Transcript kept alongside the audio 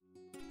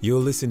You're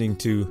listening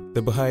to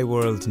the Baha'i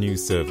World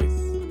News Service.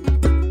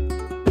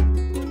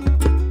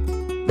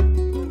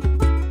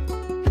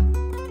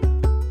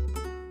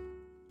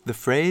 The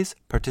phrase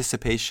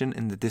participation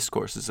in the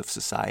discourses of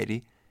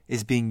society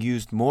is being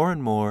used more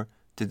and more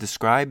to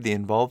describe the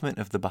involvement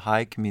of the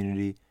Baha'i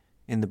community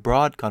in the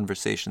broad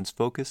conversations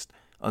focused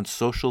on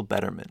social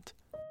betterment.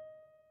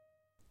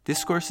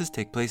 Discourses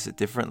take place at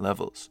different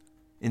levels.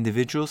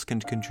 Individuals can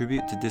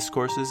contribute to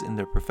discourses in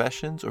their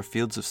professions or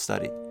fields of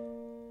study.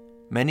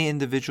 Many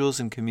individuals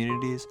and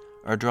communities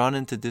are drawn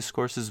into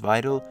discourses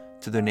vital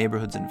to their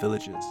neighborhoods and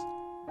villages.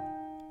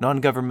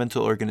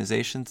 Non-governmental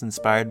organizations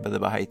inspired by the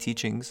Baha'i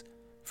teachings,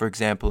 for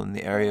example in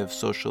the area of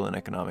social and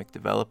economic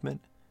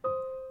development,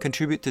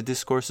 contribute to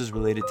discourses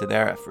related to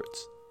their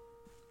efforts.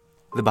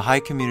 The Baha'i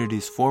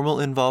community's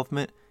formal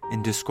involvement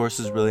in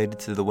discourses related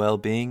to the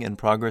well-being and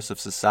progress of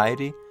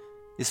society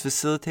is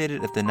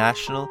facilitated at the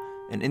national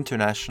and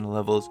international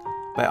levels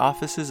by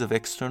offices of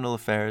external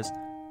affairs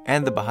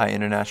and the Baha'i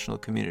international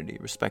community,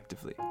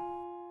 respectively.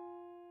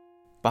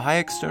 Baha'i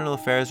external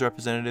affairs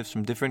representatives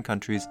from different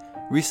countries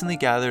recently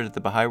gathered at the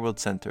Baha'i World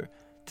Center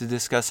to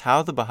discuss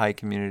how the Baha'i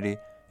community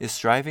is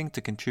striving to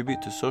contribute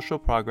to social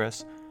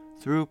progress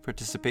through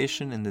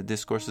participation in the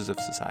discourses of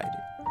society,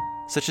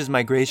 such as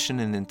migration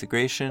and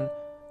integration,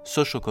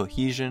 social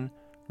cohesion,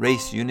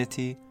 race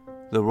unity,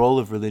 the role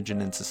of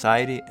religion in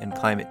society, and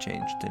climate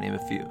change, to name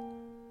a few.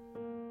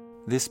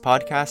 This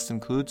podcast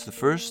includes the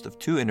first of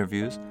 2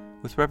 interviews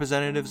with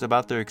representatives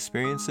about their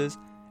experiences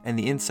and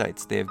the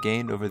insights they have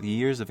gained over the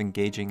years of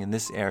engaging in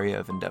this area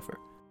of endeavor.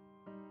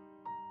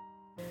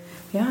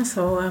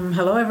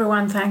 Hello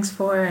everyone, thanks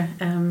for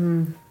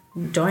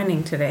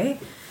joining today.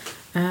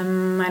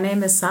 My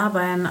name is Saba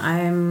and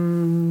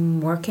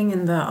I'm working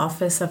in the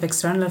Office of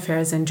External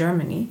Affairs in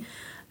Germany.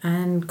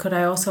 And could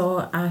I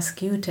also ask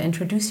you to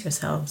introduce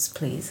yourselves,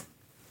 please?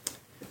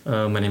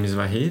 My name is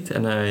Vahid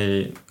and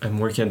I'm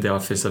working at the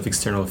Office of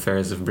External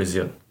Affairs of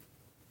Brazil.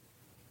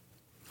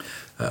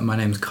 My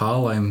name's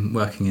Carl. I'm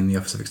working in the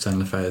Office of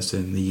External Affairs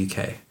in the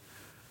UK.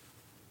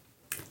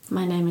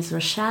 My name is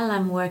Rochelle.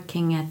 I'm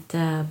working at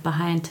the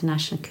Baha'i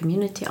International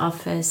Community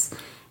Office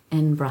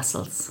in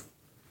Brussels.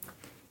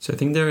 So I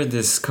think there are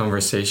these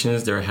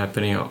conversations that are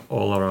happening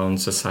all around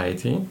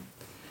society,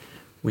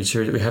 we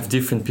have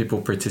different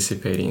people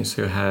participating.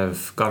 So you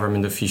have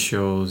government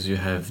officials, you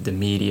have the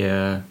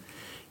media,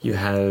 you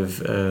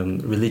have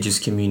religious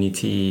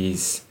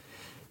communities,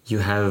 you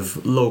have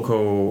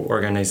local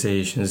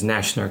organizations,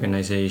 national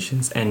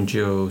organizations,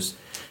 NGOs,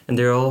 and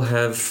they all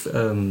have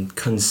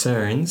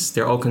concerns.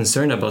 They're all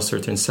concerned about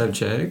certain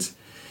subjects,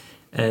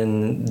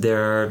 and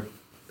there are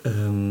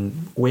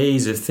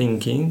ways of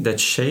thinking that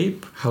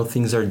shape how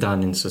things are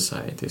done in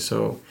society.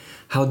 So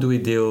how do we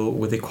deal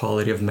with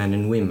equality of men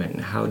and women?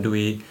 How do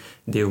we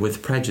deal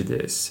with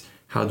prejudice?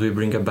 How do we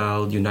bring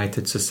about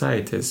united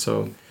societies?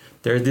 So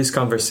there are these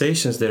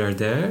conversations that are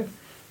there,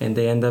 and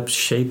they end up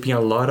shaping a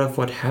lot of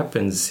what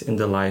happens in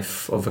the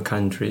life of a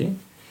country.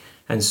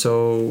 And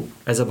so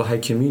as a Baha'i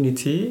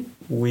community,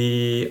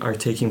 we are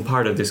taking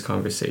part of these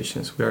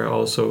conversations. We are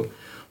also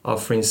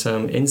offering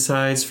some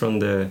insights from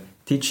the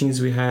teachings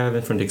we have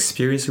and from the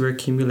experience we're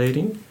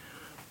accumulating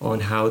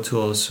on how to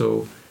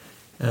also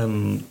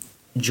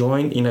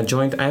join in a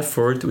joint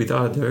effort with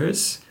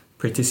others,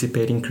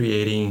 participate in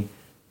creating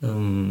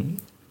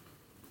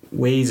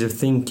ways of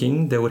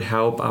thinking that would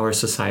help our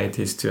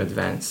societies to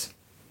advance.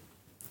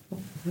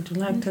 Would you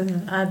like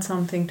to add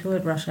something to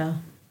it,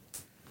 Rochelle?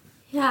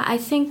 Yeah, I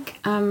think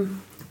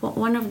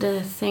one of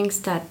the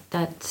things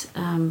that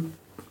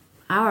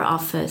our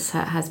office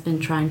has been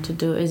trying to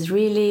do is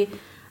really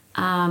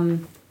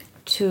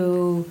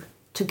to,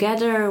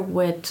 together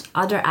with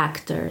other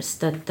actors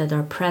that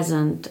are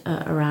present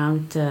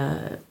around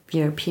the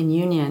European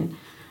Union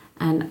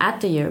and at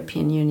the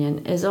European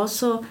Union, is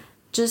also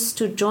just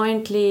to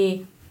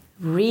jointly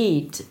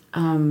read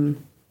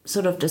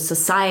sort of the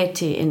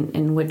society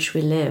in which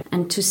we live,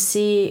 and to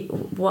see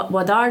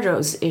what are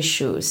those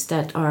issues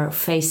that are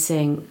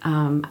facing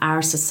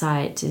our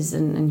societies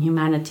and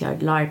humanity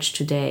at large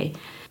today.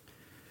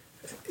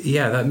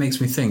 Yeah, that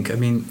makes me think. I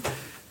mean,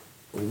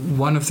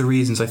 one of the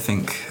reasons I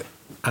think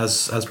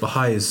as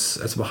Baha'is,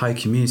 as a Baha'i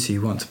community,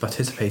 we want to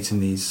participate in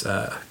these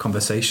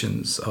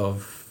conversations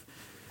of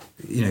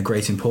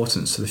great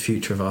importance to the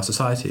future of our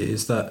society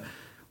is that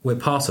we're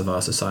part of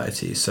our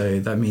society. So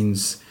that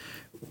means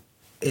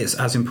it's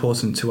as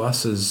important to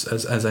us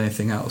as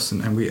anything else,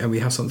 and we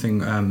have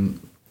something.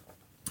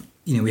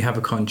 We have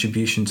a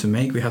contribution to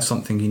make. We have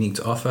something unique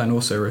to offer, and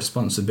also a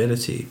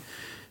responsibility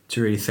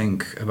to really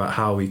think about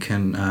how we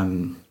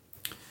can,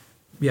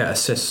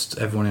 assist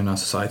everyone in our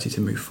society to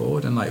move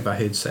forward. And like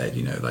Vahid said,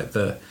 like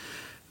the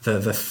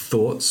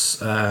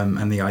thoughts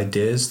and the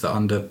ideas that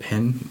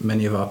underpin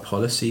many of our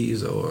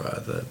policies or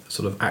the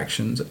sort of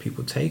actions that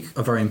people take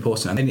are very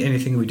important. And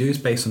anything we do is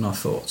based on our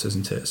thoughts,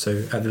 isn't it?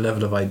 So at the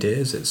level of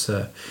ideas, it's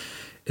a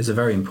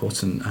very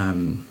important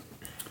a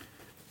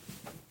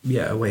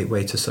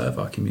way to serve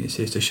our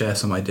community, is to share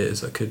some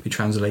ideas that could be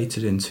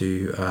translated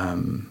into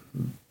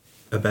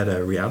a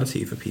better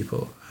reality for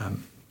people.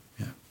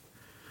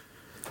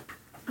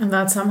 And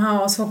that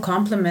somehow also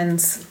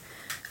complements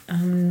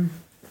the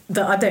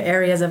other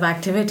areas of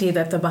activity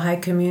that the Baha'i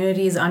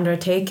community is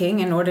undertaking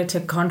in order to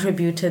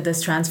contribute to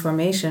this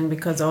transformation,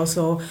 because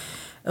also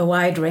a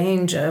wide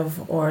range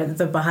of, or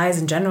the Baha'is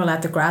in general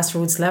at the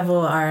grassroots level,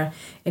 are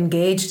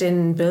engaged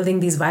in building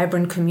these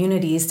vibrant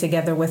communities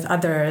together with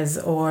others,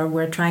 or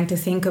we're trying to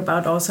think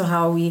about also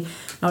how we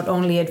not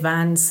only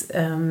advance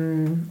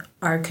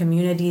our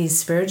communities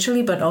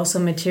spiritually but also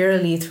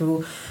materially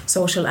through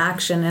social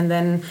action. And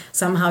then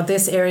somehow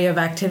this area of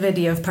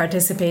activity of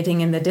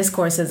participating in the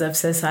discourses of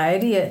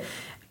society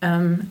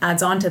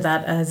adds on to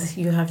that, as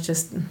you have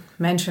just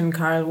mentioned,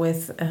 Carl,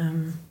 with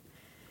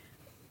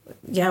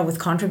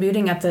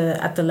contributing at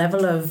the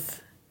level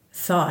of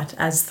thought,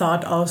 as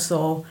thought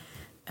also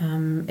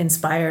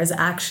inspires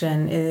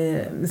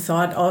action.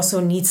 Thought also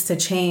needs to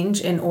change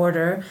in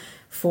order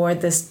for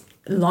this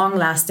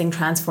long-lasting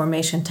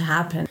transformation to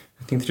happen.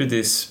 I think through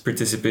this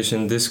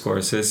participation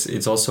discourses,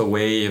 it's also a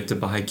way of the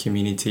Baha'i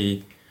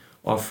community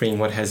offering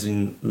what it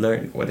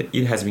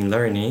has been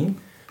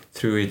learning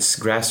through its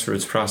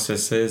grassroots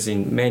processes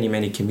in many,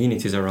 many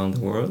communities around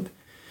the world,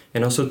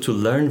 and also to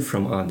learn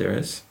from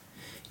others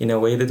in a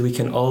way that we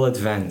can all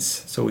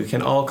advance. So we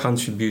can all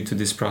contribute to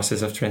this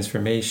process of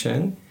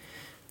transformation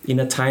in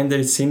a time that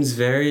it seems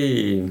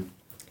very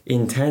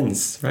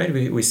intense, right?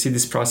 We see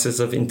this process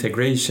of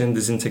integration,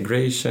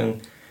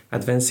 disintegration,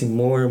 advancing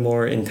more and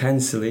more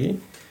intensely.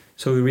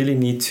 So we really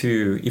need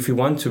to, if we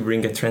want to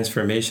bring a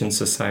transformation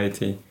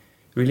society,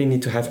 we really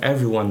need to have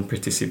everyone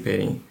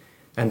participating.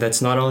 And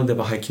that's not only the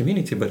Baha'i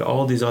community, but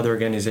all these other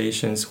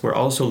organizations who are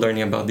also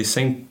learning about the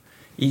same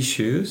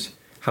issues.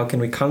 How can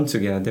we come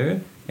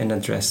together and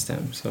address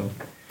them? So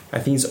I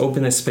think it's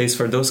open a space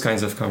for those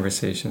kinds of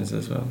conversations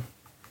as well.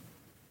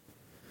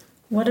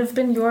 What have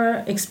been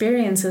your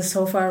experiences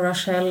so far,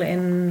 Rochelle,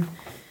 in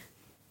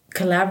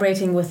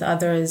collaborating with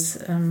others,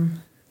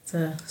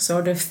 the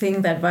sort of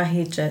thing that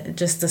Vahid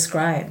just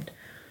described?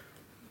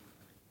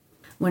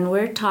 When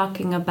we're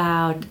talking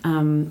about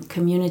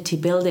community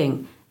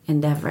building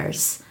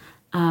endeavors,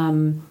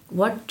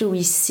 what do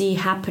we see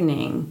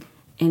happening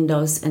in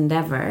those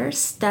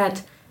endeavors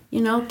that,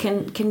 you know,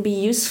 can be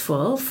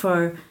useful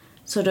for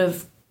sort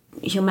of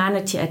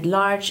humanity at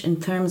large in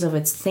terms of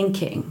its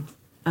thinking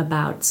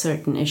about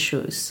certain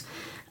issues?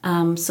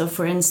 So,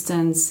 for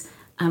instance,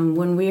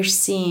 when we're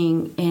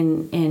seeing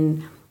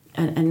in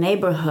a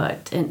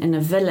neighborhood, in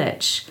a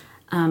village,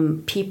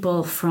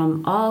 people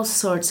from all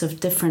sorts of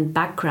different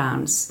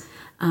backgrounds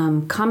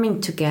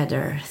coming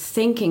together,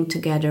 thinking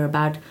together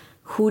about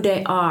who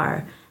they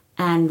are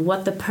and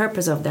what the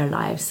purpose of their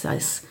lives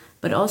is,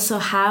 but also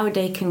how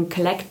they can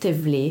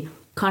collectively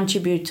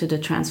contribute to the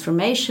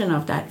transformation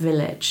of that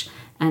village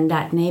and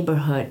that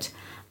neighborhood.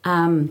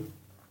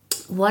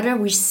 What are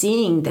we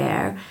seeing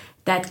there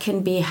that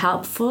can be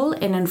helpful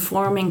in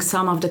informing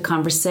some of the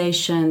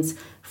conversations,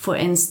 for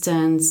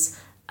instance,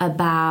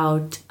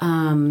 about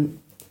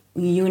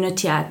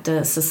unity at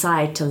the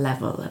societal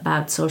level,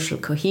 about social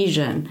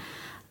cohesion,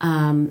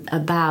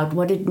 about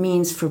what it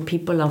means for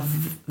people of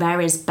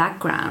various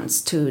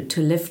backgrounds to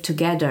live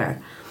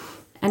together?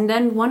 And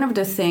then one of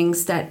the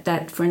things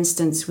that for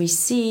instance, we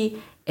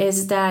see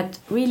is that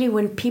really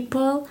when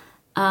people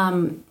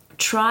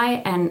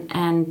try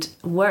and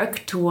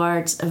work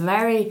towards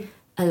a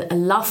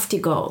lofty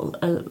goal,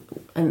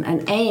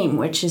 an aim,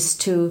 which is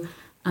to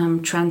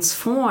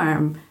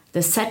transform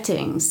the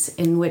settings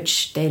in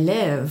which they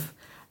live,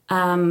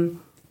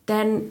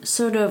 then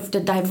sort of the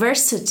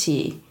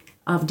diversity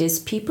of these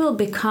people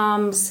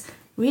becomes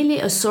really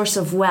a source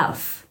of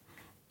wealth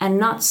and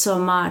not so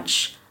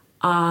much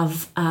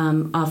of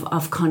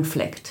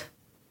conflict.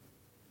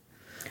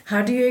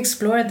 How do you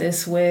explore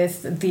this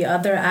with the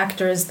other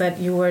actors that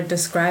you were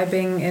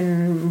describing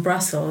in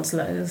Brussels?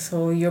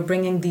 So you're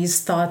bringing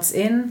these thoughts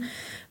in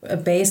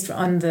based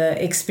on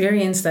the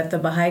experience that the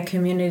Baha'i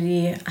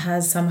community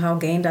has somehow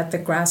gained at the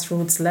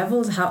grassroots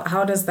levels.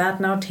 How does that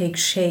now take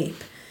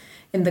shape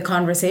in the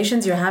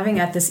conversations you're having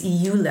at this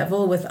EU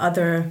level with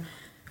other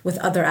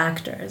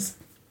actors?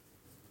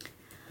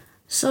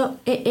 So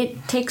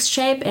it takes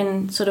shape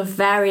in sort of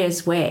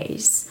various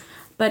ways.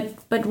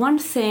 But one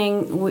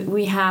thing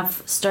we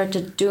have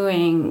started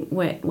doing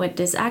with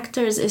these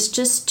actors is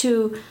just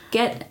to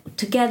get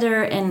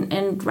together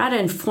in rather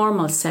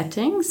informal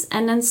settings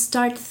and then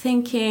start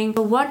thinking,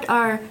 what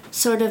are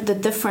sort of the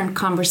different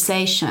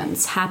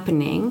conversations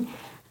happening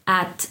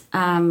at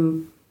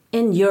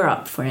in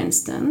Europe, for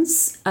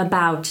instance,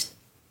 about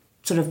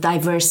sort of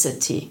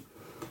diversity,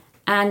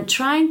 and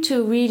trying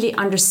to really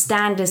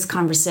understand these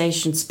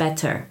conversations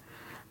better.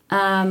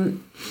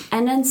 And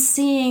then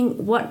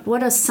seeing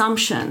what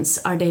assumptions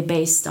are they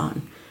based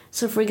on.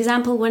 So, for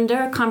example, when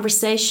there are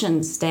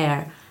conversations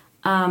there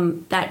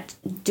that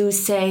do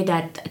say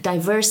that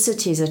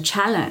diversity is a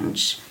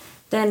challenge,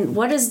 then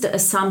what is the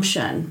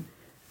assumption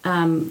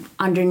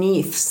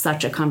underneath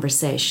such a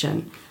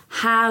conversation?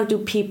 How do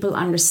people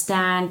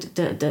understand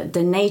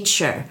the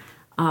nature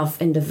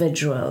of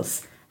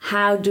individuals?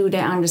 How do they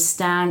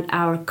understand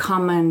our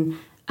common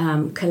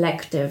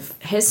collective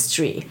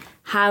history?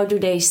 how do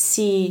they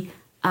see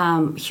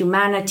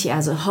humanity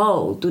as a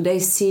whole? Do they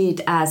see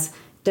it as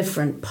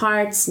different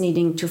parts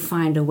needing to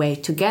find a way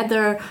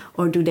together,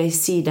 or do they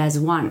see it as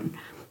one?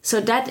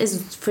 So that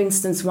is, for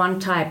instance, one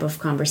type of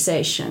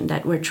conversation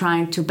that we're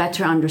trying to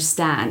better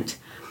understand.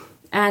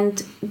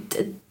 And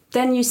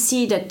then you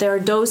see that there are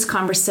those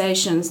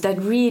conversations that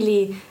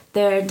really,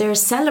 they're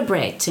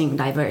celebrating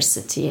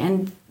diversity.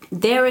 And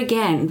there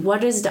again,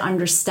 what is the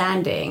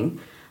understanding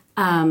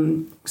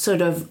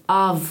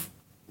of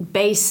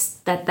base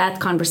that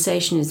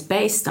conversation is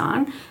based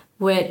on,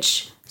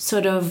 which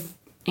sort of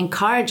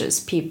encourages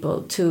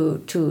people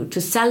to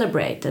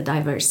celebrate the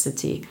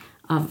diversity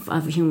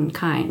of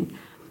humankind.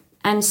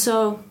 And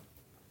so,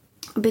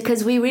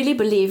 because we really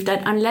believe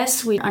that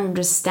unless we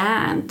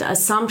understand the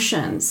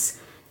assumptions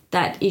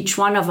that each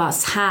one of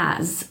us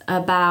has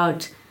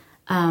about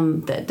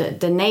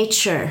the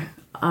nature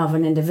of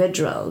an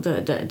individual,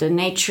 the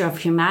nature of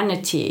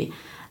humanity,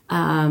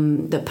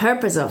 the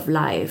purpose of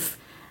life,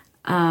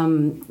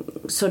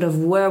 sort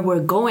of where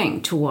we're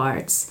going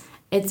towards,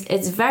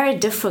 it's very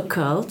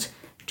difficult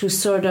to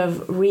sort of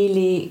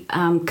really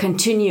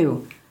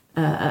continue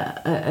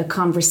a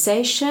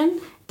conversation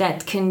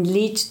that can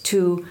lead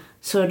to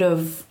sort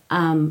of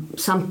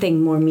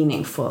something more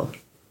meaningful.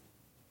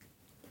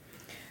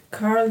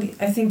 Carl,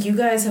 I think you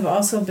guys have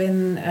also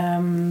been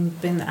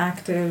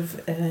active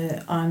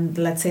on,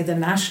 let's say, the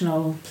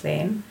national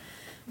plane.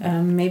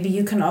 Maybe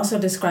you can also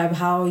describe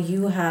how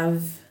you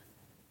have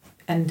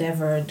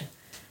endeavored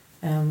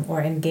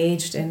or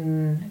engaged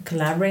in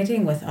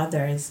collaborating with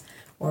others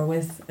or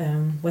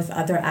with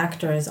other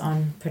actors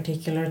on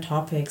particular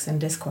topics and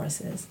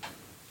discourses.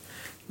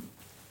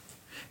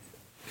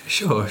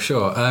 Sure.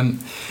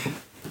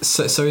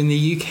 So in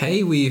the UK,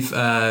 we've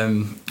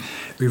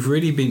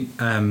really been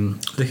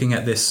looking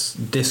at this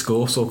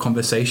discourse or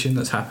conversation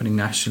that's happening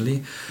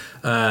nationally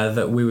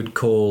that we would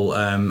call,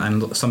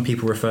 and some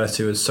people refer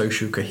to as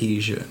social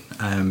cohesion,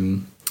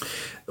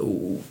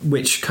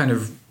 which kind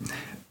of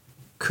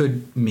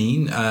could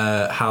mean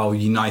how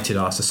united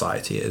our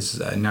society is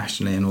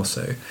nationally and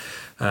also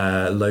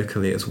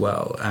locally as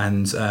well.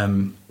 And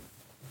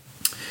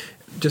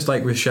just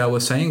like Rochelle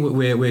was saying,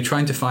 we're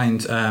trying to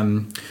find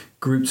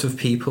groups of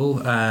people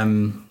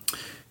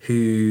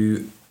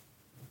who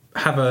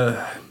have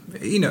a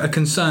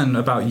concern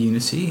about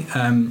unity,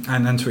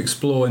 and to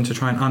explore and to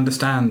try and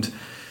understand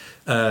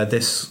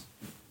this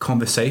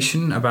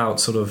conversation about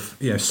sort of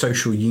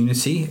social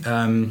unity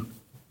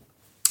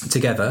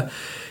together.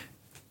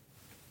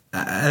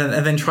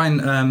 And then try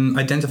and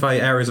identify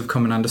areas of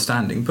common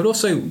understanding. But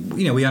also,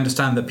 we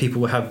understand that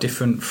people will have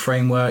different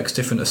frameworks,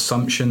 different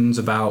assumptions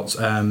about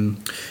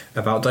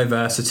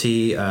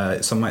diversity.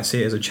 Some might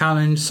see it as a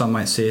challenge. Some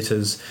might see it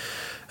as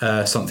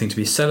something to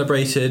be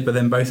celebrated. But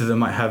then both of them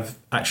might have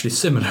actually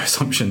similar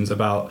assumptions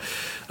about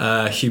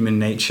human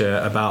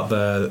nature, about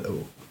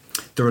the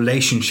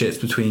relationships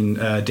between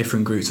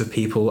different groups of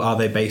people. Are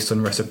they based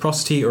on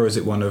reciprocity, or is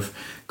it one of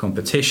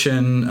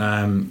competition?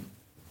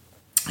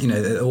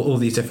 All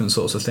these different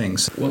sorts of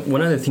things.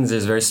 One of the things that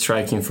is very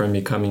striking for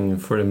me coming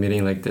for a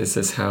meeting like this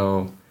is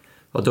how,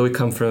 although we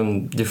come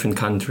from different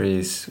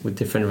countries with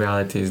different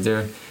realities, there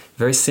are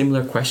very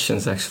similar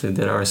questions actually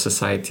that our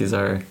societies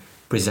are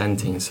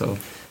presenting. So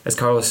as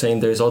Carl was saying,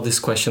 there's all this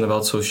question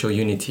about social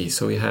unity.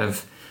 So we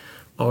have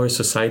our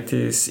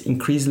societies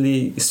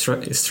increasingly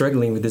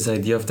struggling with this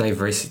idea of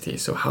diversity.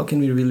 So how can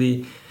we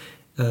really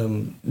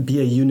be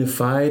a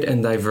unified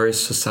and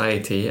diverse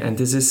society? And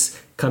this is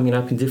coming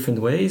up in different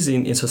ways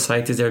in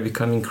societies that are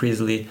becoming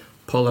increasingly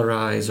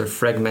polarized or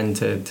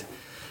fragmented.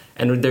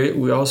 And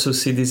we also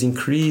see this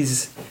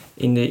increase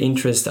in the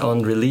interest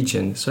on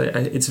religion. So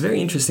it's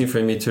very interesting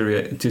for me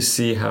to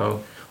see how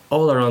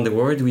all around the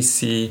world we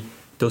see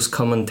those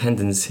common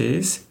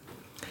tendencies.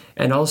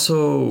 And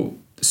also,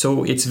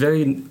 so it's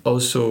very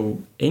also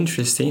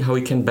interesting how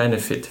we can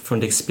benefit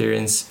from the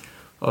experience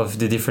of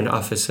the different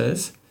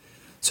offices.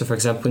 So for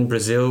example, in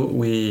Brazil,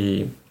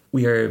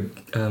 we are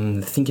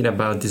thinking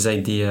about this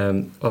idea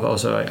of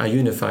also a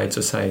unified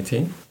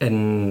society,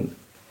 and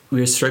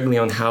we are struggling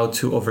on how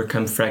to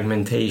overcome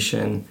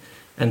fragmentation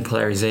and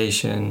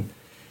polarization.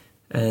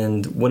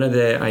 And one of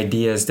the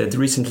ideas that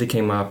recently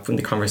came up in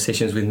the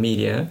conversations with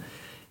media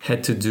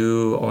had to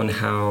do on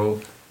how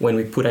when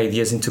we put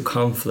ideas into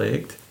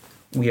conflict,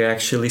 we are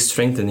actually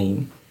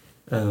strengthening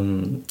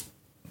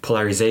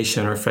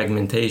polarization or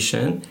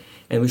fragmentation,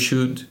 and we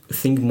should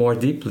think more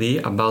deeply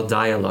about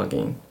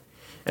dialoguing.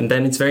 And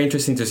then it's very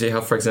interesting to see how,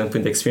 for example,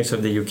 in the experience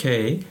of the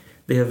UK,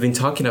 they have been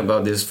talking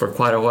about this for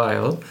quite a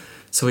while,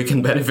 so we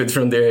can benefit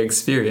from their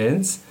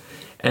experience.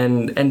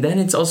 And then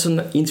it's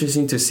also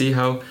interesting to see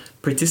how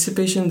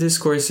participation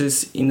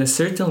discourses in a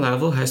certain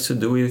level has to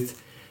do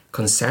with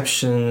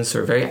conceptions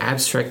or very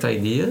abstract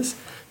ideas,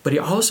 but it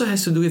also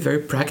has to do with very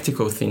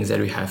practical things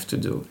that we have to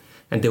do.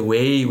 And the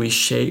way we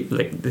shape,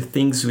 like the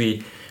things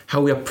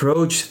how we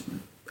approach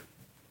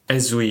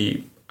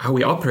how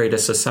we operate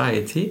as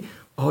society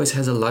always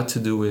has a lot to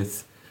do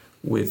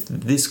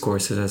with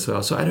discourses as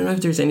well. So I don't know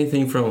if there's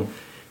anything from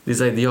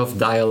this idea of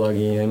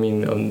dialoguing, I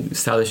mean, on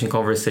establishing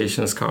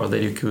conversations, Carl,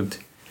 that you could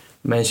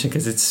mention,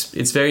 because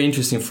it's very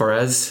interesting for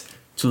us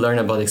to learn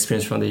about the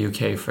experience from the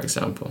UK, for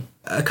example.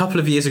 A couple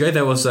of years ago,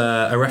 there was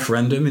a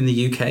referendum in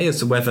the UK as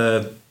to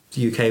whether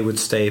the UK would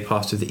stay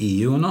part of the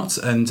EU or not,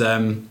 and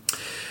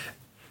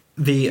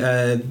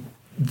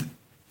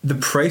the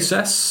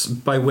process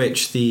by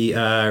which the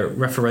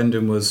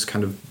referendum was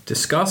kind of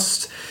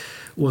discussed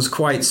was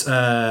quite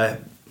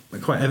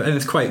and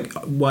it's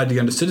quite widely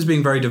understood as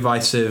being very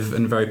divisive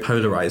and very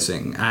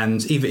polarizing.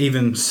 And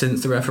even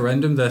since the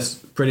referendum, the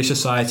British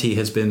society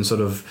has been sort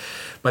of,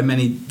 by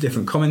many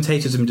different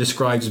commentators, been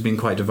described as being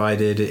quite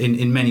divided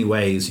in many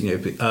ways. You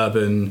know,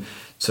 urban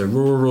to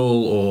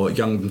rural, or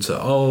young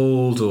to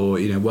old, or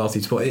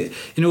wealthy to poor.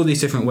 In all these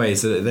different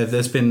ways,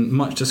 there's been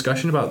much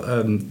discussion about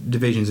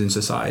divisions in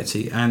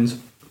society. And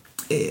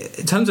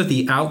in terms of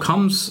the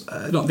outcomes,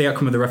 not the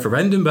outcome of the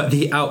referendum, but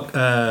the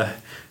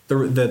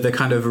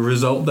kind of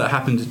result that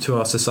happened to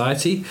our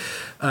society,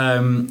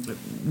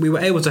 we were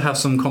able to have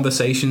some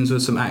conversations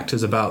with some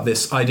actors about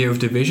this idea of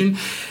division,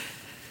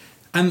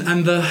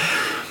 and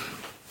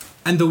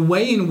the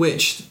way in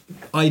which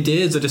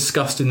ideas are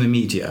discussed in the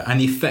media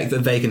and the effect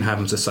that they can have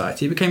on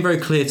society. It became very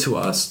clear to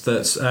us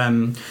that,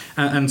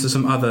 and to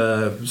some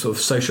other sort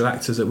of social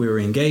actors that we were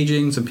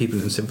engaging, some people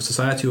in civil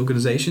society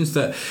organisations,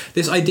 that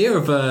this idea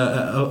of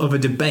a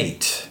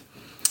debate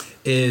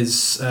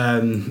is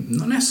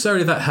not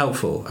necessarily that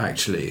helpful,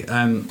 actually.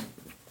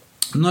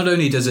 Not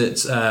only does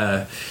it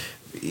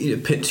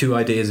pit two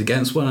ideas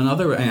against one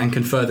another and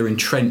can further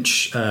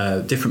entrench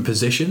different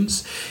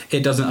positions,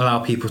 it doesn't allow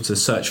people to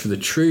search for the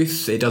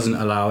truth. It doesn't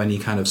allow any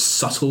kind of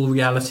subtle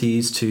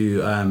realities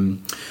to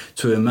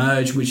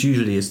emerge, which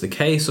usually is the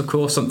case. Of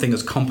course, something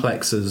as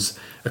complex as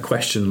a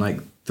question like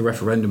the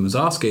referendum was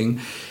asking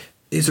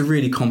is a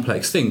really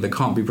complex thing that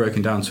can't be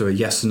broken down to a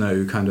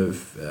yes/no kind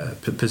of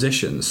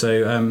position. So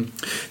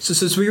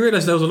we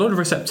realised there was a lot of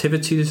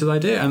receptivity to the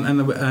idea,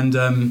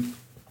 and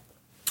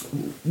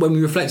when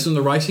we reflected on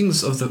the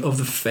writings of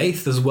the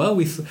faith as well,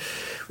 we thought,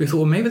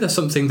 well, maybe there's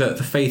something that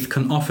the faith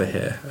can offer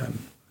here.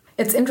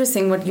 It's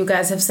interesting what you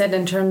guys have said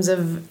in terms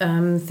of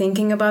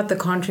thinking about the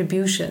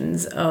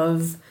contributions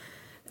of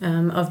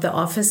the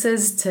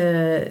offices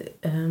to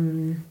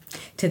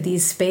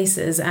these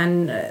spaces,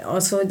 and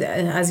also,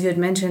 as you had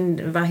mentioned,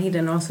 Vahid,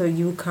 and also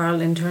you,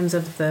 Carl, in terms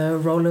of the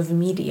role of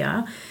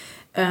media.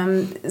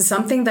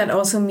 Something that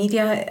also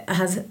media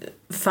has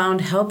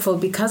found helpful,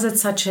 because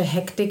it's such a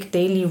hectic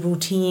daily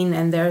routine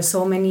and there are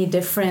so many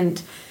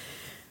different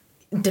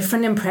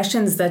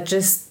impressions that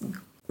just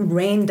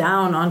rain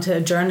down onto a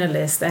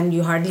journalist and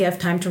you hardly have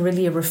time to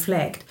really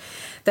reflect.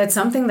 That's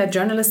something that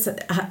journalists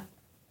are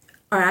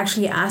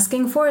actually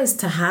asking for, is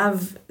to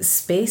have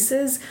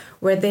spaces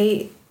where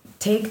they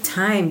take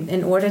time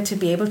in order to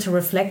be able to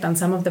reflect on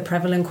some of the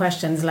prevalent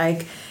questions,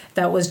 like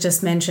that was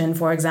just mentioned,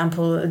 for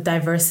example,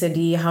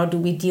 diversity. How do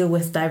we deal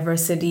with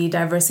diversity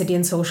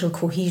and social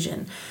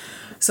cohesion?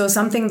 So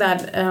something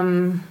that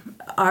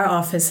our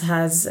office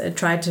has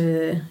tried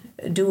to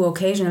do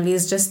occasionally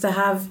is just to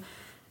have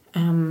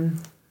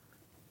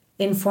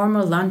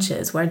informal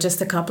lunches where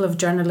just a couple of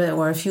journalists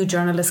or a few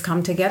journalists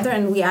come together,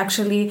 and we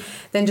actually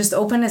then just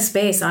open a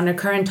space on a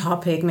current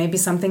topic. Maybe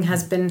something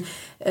has been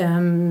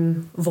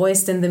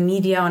voiced in the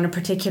media on a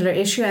particular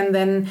issue, and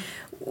then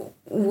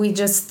we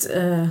just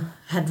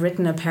had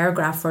written a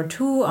paragraph or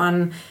two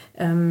on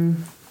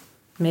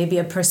maybe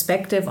a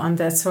perspective on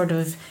that sort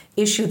of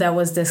issue that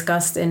was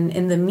discussed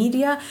in the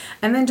media,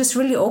 and then just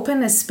really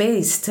open a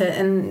space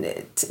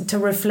to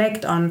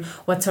reflect on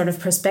what sort of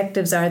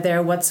perspectives are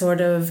there, what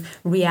sort of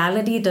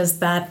reality does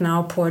that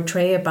now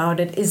portray about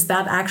it. Is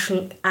that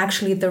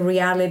actually the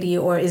reality,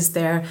 or is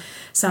there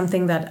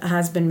something that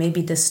has been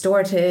maybe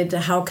distorted?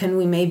 How can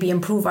we maybe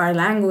improve our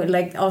language?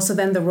 Like also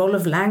then the role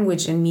of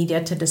language in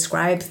media to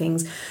describe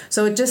things.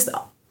 So it just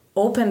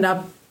opened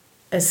up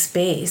a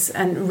space,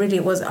 and really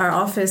it was our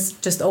office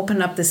just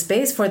opened up the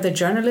space for the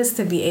journalists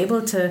to be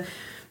able to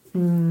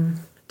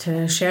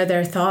share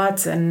their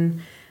thoughts,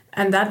 and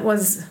that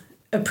was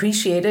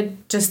appreciated,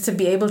 just to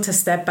be able to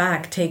step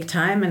back, take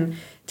time, and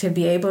to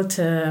be able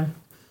to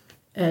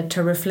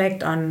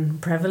reflect on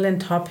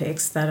prevalent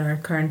topics that are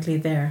currently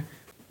there.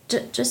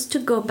 Just to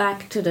go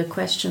back to the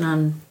question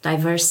on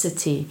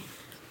diversity,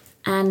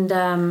 and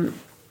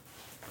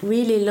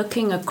really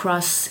looking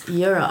across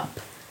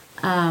Europe,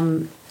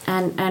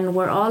 and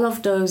where all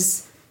of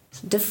those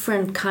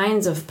different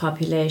kinds of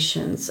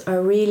populations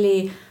are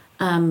really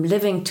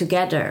living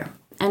together.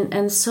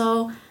 And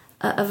so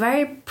a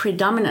very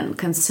predominant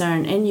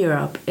concern in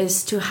Europe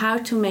is to how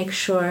to make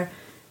sure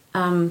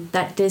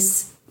that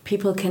these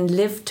people can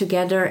live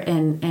together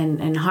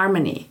in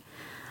harmony.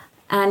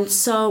 And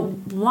so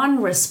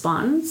one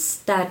response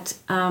that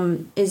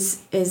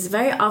is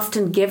very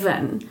often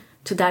given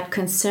to that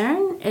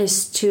concern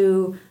is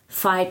to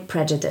fight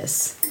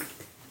prejudice.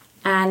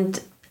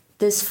 And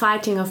this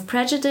fighting of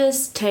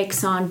prejudice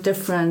takes on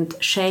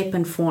different shape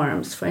and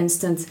forms. For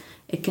instance,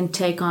 it can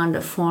take on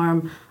the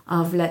form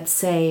of, let's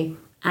say,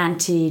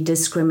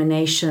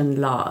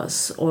 anti-discrimination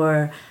laws,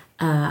 or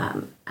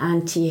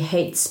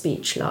anti-hate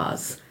speech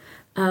laws.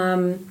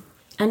 And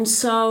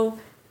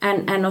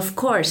of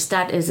course,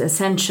 that is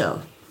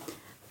essential.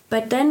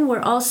 But then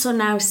we're also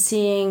now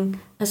seeing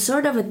a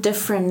sort of a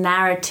different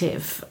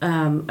narrative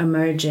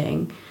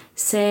emerging,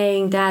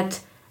 saying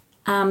that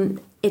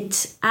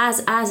it's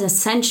as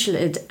essential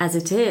as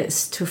it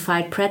is to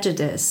fight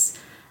prejudice,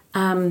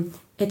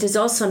 it is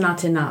also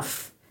not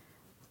enough.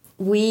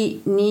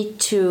 We need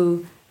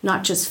to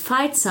not just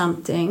fight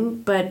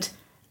something, but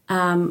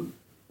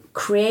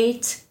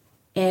create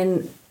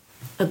in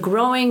a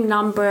growing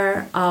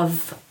number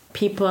of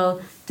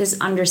people this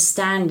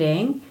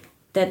understanding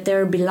that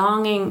they're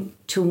belonging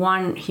to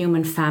one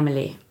human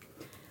family.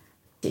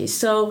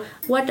 So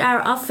what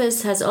our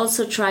office has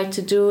also tried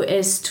to do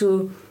is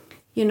to,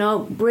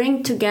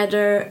 bring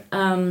together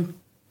a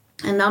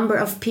number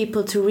of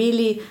people to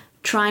really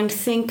try and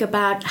think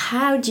about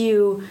how do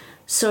you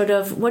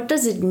what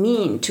does it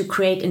mean to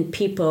create in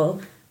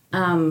people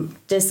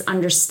this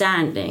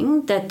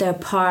understanding that they're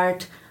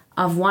part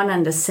of one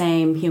and the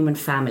same human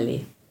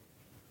family.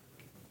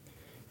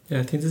 Yeah,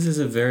 I think this is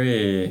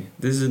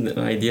an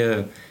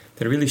idea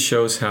that really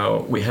shows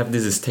how we have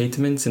these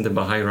statements in the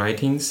Baha'i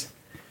writings,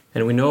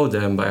 and we know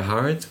them by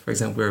heart. For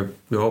example,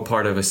 we're all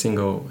part of a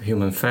single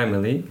human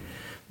family,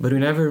 but we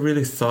never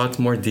really thought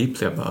more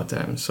deeply about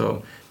them.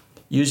 So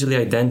usually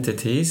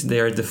identities, they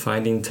are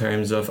defined in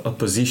terms of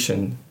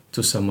opposition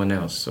to someone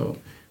else. So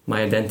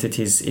my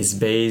identity is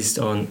based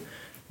on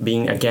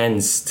being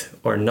against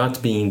or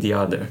not being the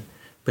other.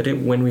 But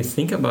when we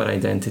think about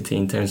identity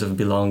in terms of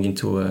belonging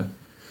to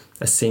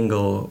a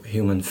single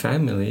human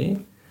family,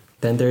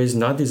 then there is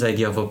not this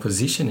idea of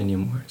opposition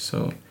anymore.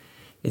 So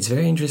it's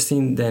very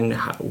interesting then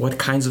what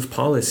kinds of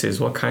policies,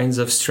 what kinds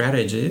of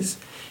strategies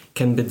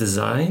can be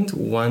designed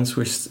once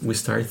we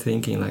start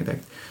thinking like that.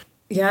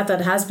 Yeah,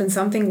 that has been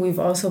something we've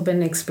also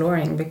been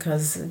exploring,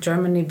 because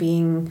Germany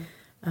being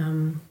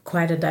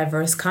quite a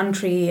diverse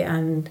country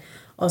and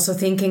also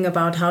thinking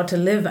about how to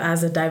live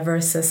as a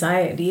diverse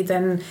society,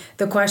 then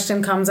the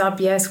question comes up,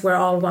 yes, we're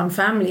all one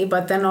family,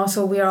 but then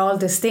also we are all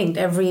distinct.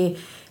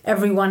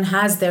 Everyone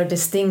has their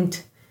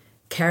distinct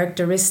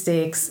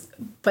characteristics,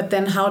 but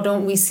then how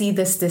don't we see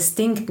this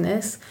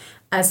distinctness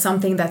as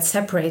something that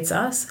separates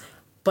us,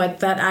 but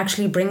that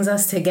actually brings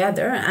us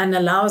together and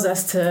allows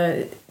us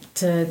to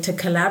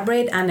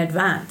collaborate and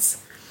advance.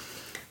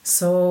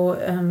 So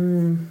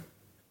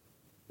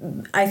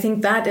I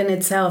think that in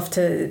itself,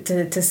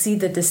 to see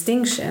the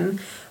distinction,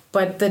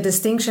 but the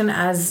distinction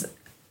as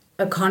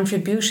a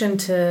contribution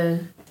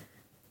to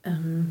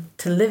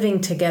living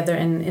together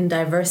in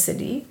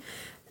diversity,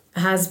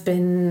 has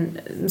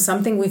been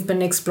something we've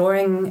been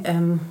exploring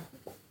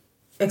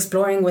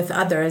with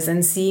others,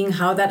 and seeing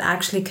how that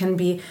actually can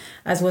be,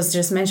 as was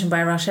just mentioned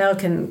by Rachel,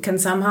 can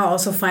somehow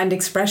also find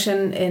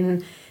expression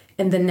in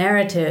the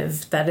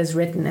narrative that is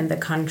written in the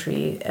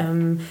country.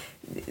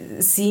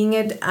 Seeing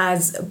it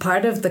as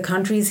part of the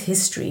country's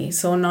history.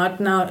 So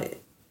not now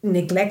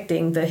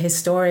neglecting the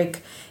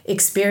historic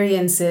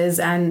experiences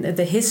and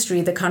the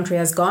history the country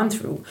has gone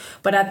through,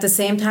 but at the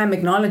same time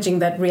acknowledging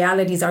that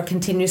realities are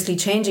continuously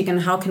changing,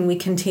 and how can we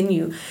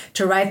continue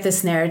to write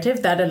this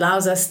narrative that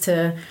allows us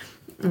to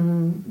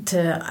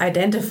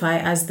identify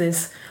as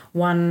this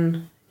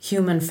one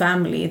human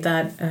family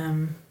that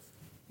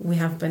we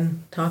have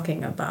been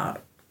talking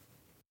about.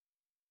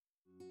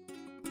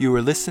 You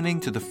were listening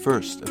to the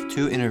first of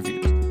 2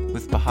 interviews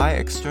with Baha'i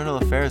External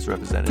Affairs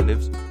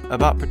representatives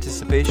about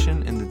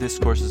participation in the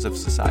discourses of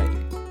society.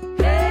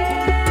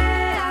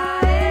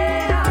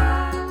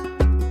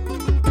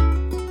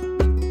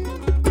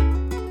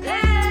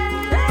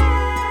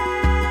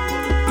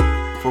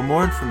 For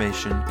more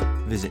information,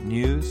 visit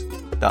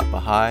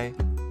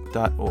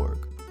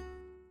news.baha'i.org.